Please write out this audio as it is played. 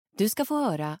Du ska få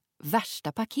höra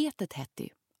Värsta paketet, Hetty,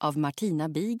 av Martina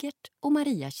Bigert och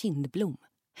Maria Kindblom.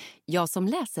 Jag som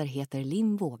läser heter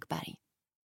Linn Vågberg.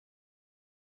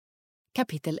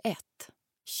 Kapitel 1.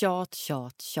 Tjat,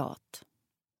 tjat, tjat.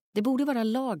 Det borde vara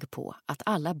lag på att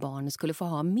alla barn skulle få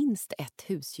ha minst ett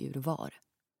husdjur var.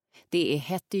 Det är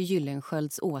Hetty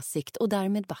Gyllenskölds åsikt och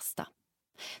därmed basta.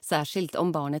 Särskilt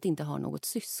om barnet inte har något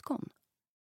syskon.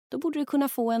 Då borde det kunna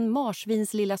få en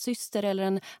marsvins lilla syster eller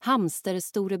en hamster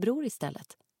storebror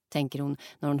istället, tänker hon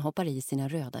när hon hoppar i sina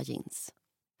röda jeans.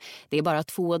 Det är bara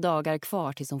 2 dagar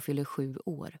kvar tills hon fyller 7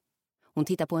 år. Hon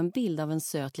tittar på en bild av en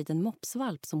söt liten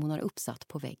mopsvalp som hon har uppsatt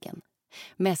på väggen.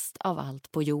 Mest av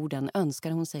allt på jorden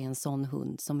önskar hon sig en sån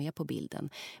hund som är på bilden,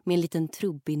 med en liten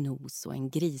trubbig nos och en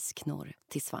grisknorr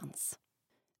till svans.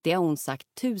 Det har hon sagt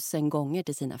 1000 gånger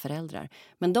till sina föräldrar,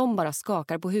 men de bara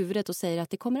skakar på huvudet och säger att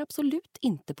det kommer absolut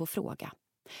inte på fråga.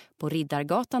 På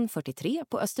Riddargatan 43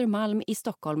 på Östermalm i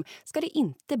Stockholm ska det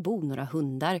inte bo några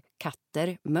hundar,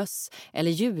 katter, möss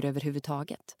eller djur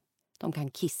överhuvudtaget. De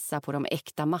kan kissa på de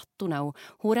äkta mattorna och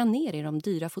håra ner i de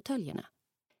dyra fåtöljerna.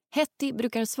 Hetty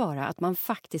brukar svara att man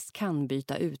faktiskt kan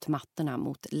byta ut mattorna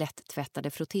mot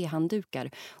lätt-tvättade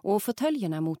frottéhanddukar och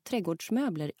fåtöljerna mot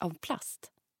trädgårdsmöbler av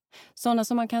plast. Sådana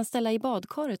som man kan ställa i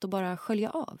badkaret och bara skölja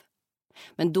av.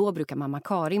 Men då brukar mamma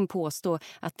Karin påstå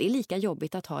att det är lika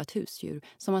jobbigt att ha ett husdjur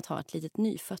som att ha ett litet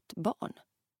nyfött barn.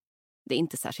 Det är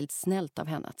inte särskilt snällt av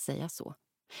henne att säga så.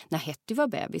 När Hetty var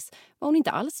bebis var hon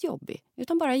inte alls jobbig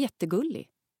utan bara jättegullig.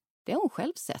 Det har hon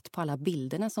själv sett på alla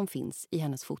bilderna som finns i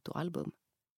hennes fotoalbum.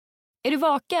 Är du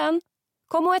vaken?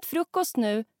 Kom och ät frukost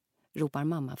nu, ropar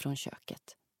mamma från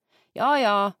köket.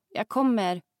 Ja, jag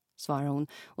kommer, svarar hon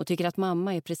och tycker att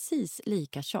mamma är precis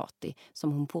lika tjatig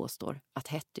som hon påstår att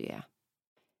Hetty är.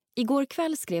 Igår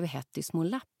kväll skrev Hetty små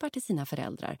lappar till sina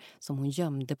föräldrar som hon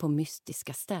gömde på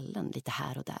mystiska ställen lite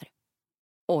här och där.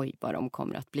 Oj, vad de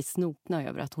kommer att bli snopna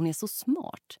över att hon är så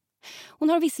smart. Hon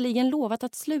har visserligen lovat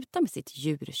att sluta med sitt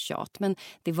djurtjat, men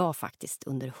det var faktiskt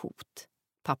under hot.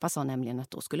 Pappa sa nämligen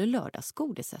att då skulle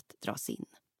lördagsgodiset dras in.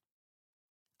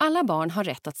 Alla barn har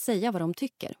rätt att säga vad de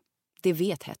tycker. Det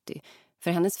vet Hetty,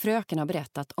 för hennes fröken har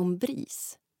berättat om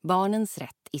BRIS, barnens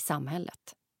rätt i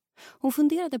samhället. Hon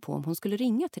funderade på om hon skulle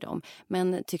ringa till dem,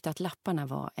 men tyckte att lapparna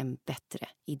var en bättre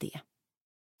idé.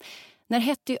 När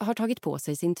Hetty har tagit på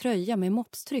sig sin tröja med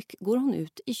mopstryck går hon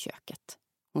ut i köket.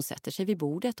 Hon sätter sig vid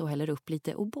bordet och häller upp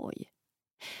lite O'boy.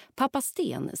 Pappa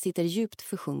Sten sitter djupt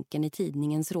försjunken i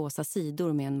tidningens rosa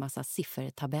sidor med en massa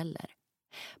siffertabeller.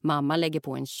 Mamma lägger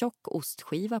på en tjock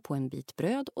ostskiva på en bit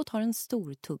bröd och tar en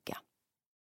stor tugga.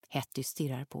 Hetty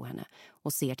stirrar på henne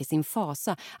och ser till sin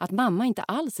fasa att mamma inte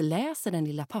alls läser den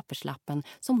lilla papperslappen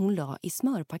som hon la i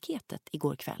smörpaketet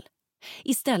igår kväll.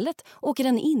 Istället åker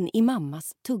den in i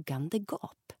mammas tuggande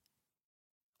gap.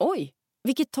 Oj,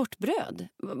 vilket torrt bröd!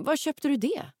 Var köpte du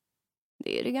det?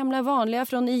 Det är det gamla vanliga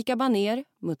från Ica Baner,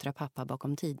 muttrar pappa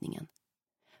bakom tidningen.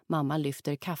 Mamma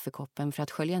lyfter kaffekoppen för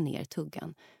att skölja ner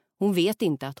tuggan. Hon vet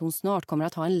inte att hon snart kommer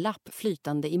att ha en lapp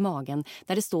flytande i magen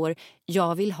där det står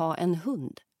 "Jag vill ha en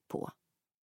hund" på.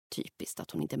 Typiskt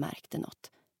att hon inte märkte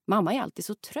något. Mamma är alltid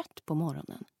så trött på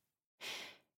morgonen.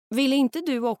 Ville inte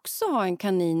du också ha en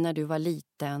kanin när du var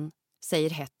liten? Säger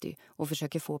Hetty och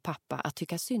försöker få pappa att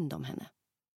tycka synd om henne.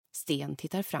 Sten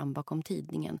tittar fram bakom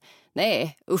tidningen.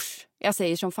 Nej, usch, jag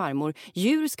säger som farmor.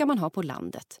 Djur ska man ha på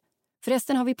landet.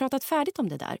 Förresten har vi pratat färdigt om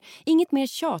det där. Inget mer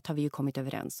tjat har vi ju kommit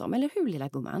överens om, eller hur lilla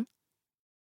gumman?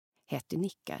 Hetty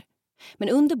nickar. Men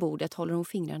under bordet håller hon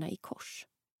fingrarna i kors.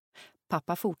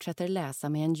 Pappa fortsätter läsa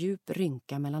med en djup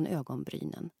rynka mellan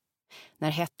ögonbrynen.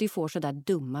 När Hetty får så där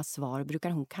dumma svar brukar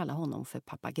hon kalla honom för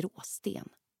pappa Gråsten.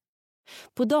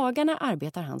 På dagarna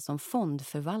arbetar han som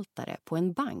fondförvaltare på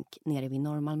en bank nere vid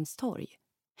Norrmalmstorg.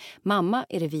 Mamma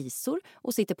är revisor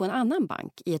och sitter på en annan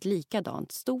bank i ett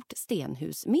likadant stort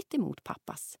stenhus mitt emot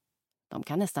pappas. De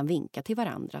kan nästan vinka till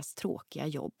varandras tråkiga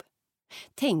jobb.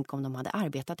 Tänk om de hade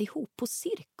arbetat ihop på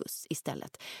cirkus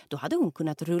istället. Då hade hon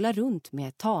kunnat rulla runt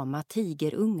med tama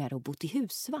tigerungar och bott i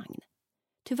husvagn.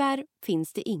 Tyvärr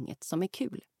finns det inget som är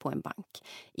kul på en bank.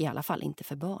 I alla fall inte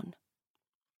för barn.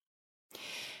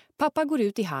 Pappa går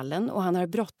ut i hallen och han har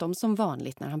bråttom som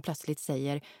vanligt när han plötsligt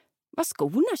säger "Vad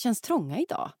skorna känns trånga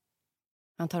idag."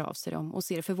 Han tar av sig dem och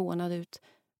ser förvånad ut.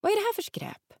 "Vad är det här för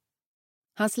skräp?"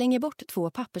 Han slänger bort 2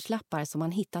 papperslappar som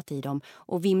han hittat i dem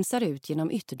och vimsar ut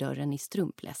genom ytterdörren i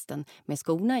strumplästen med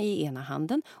skorna i ena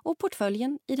handen och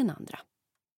portföljen i den andra.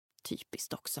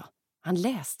 Typiskt också. Han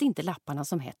läste inte lapparna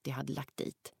som Hetty hade lagt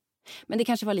dit. Men det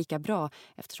kanske var lika bra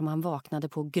eftersom han vaknade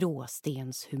på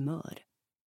Gråstens humör.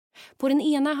 På den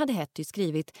ena hade Hetty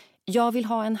skrivit "Jag vill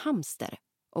ha en hamster"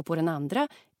 och på den andra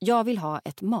 "Jag vill ha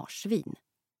ett marsvin".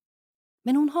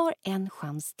 Men hon har en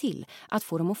chans till att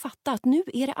få dem att fatta att nu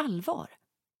är det allvar.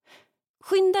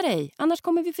 Skynda dig, annars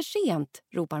kommer vi för sent,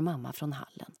 ropar mamma från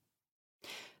hallen.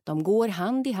 De går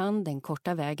hand i hand den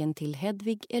korta vägen till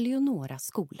Hedvig Eleonoras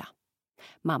skola.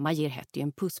 Mamma ger Hetty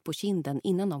en puss på kinden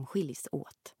innan de skiljs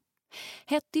åt.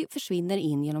 Hetty försvinner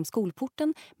in genom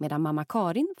skolporten medan mamma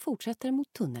Karin fortsätter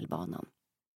mot tunnelbanan.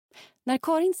 När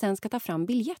Karin sen ska ta fram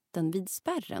biljetten vid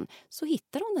spärren så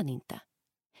hittar hon den inte.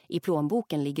 I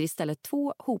plånboken ligger istället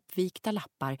 2 hopvikta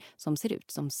lappar som ser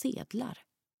ut som sedlar.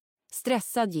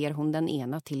 Stressad ger hon den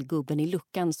ena till gubben i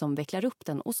luckan som vecklar upp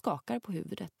den och skakar på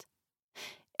huvudet.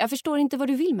 Jag förstår inte vad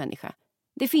du vill, människa.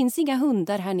 Det finns inga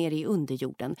hundar här nere i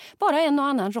underjorden, bara en och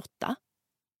annan råtta.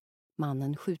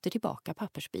 Mannen skjuter tillbaka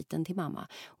pappersbiten till mamma.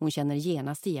 Hon känner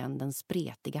genast igen den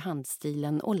spretiga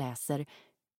handstilen och läser: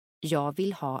 Jag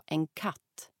vill ha en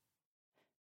katt.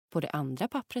 På det andra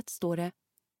pappret står det: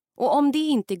 Och om det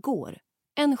inte går,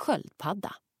 en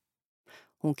sköldpadda.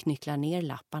 Hon knycklar ner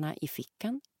lapparna i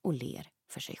fickan och ler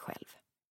för sig själv.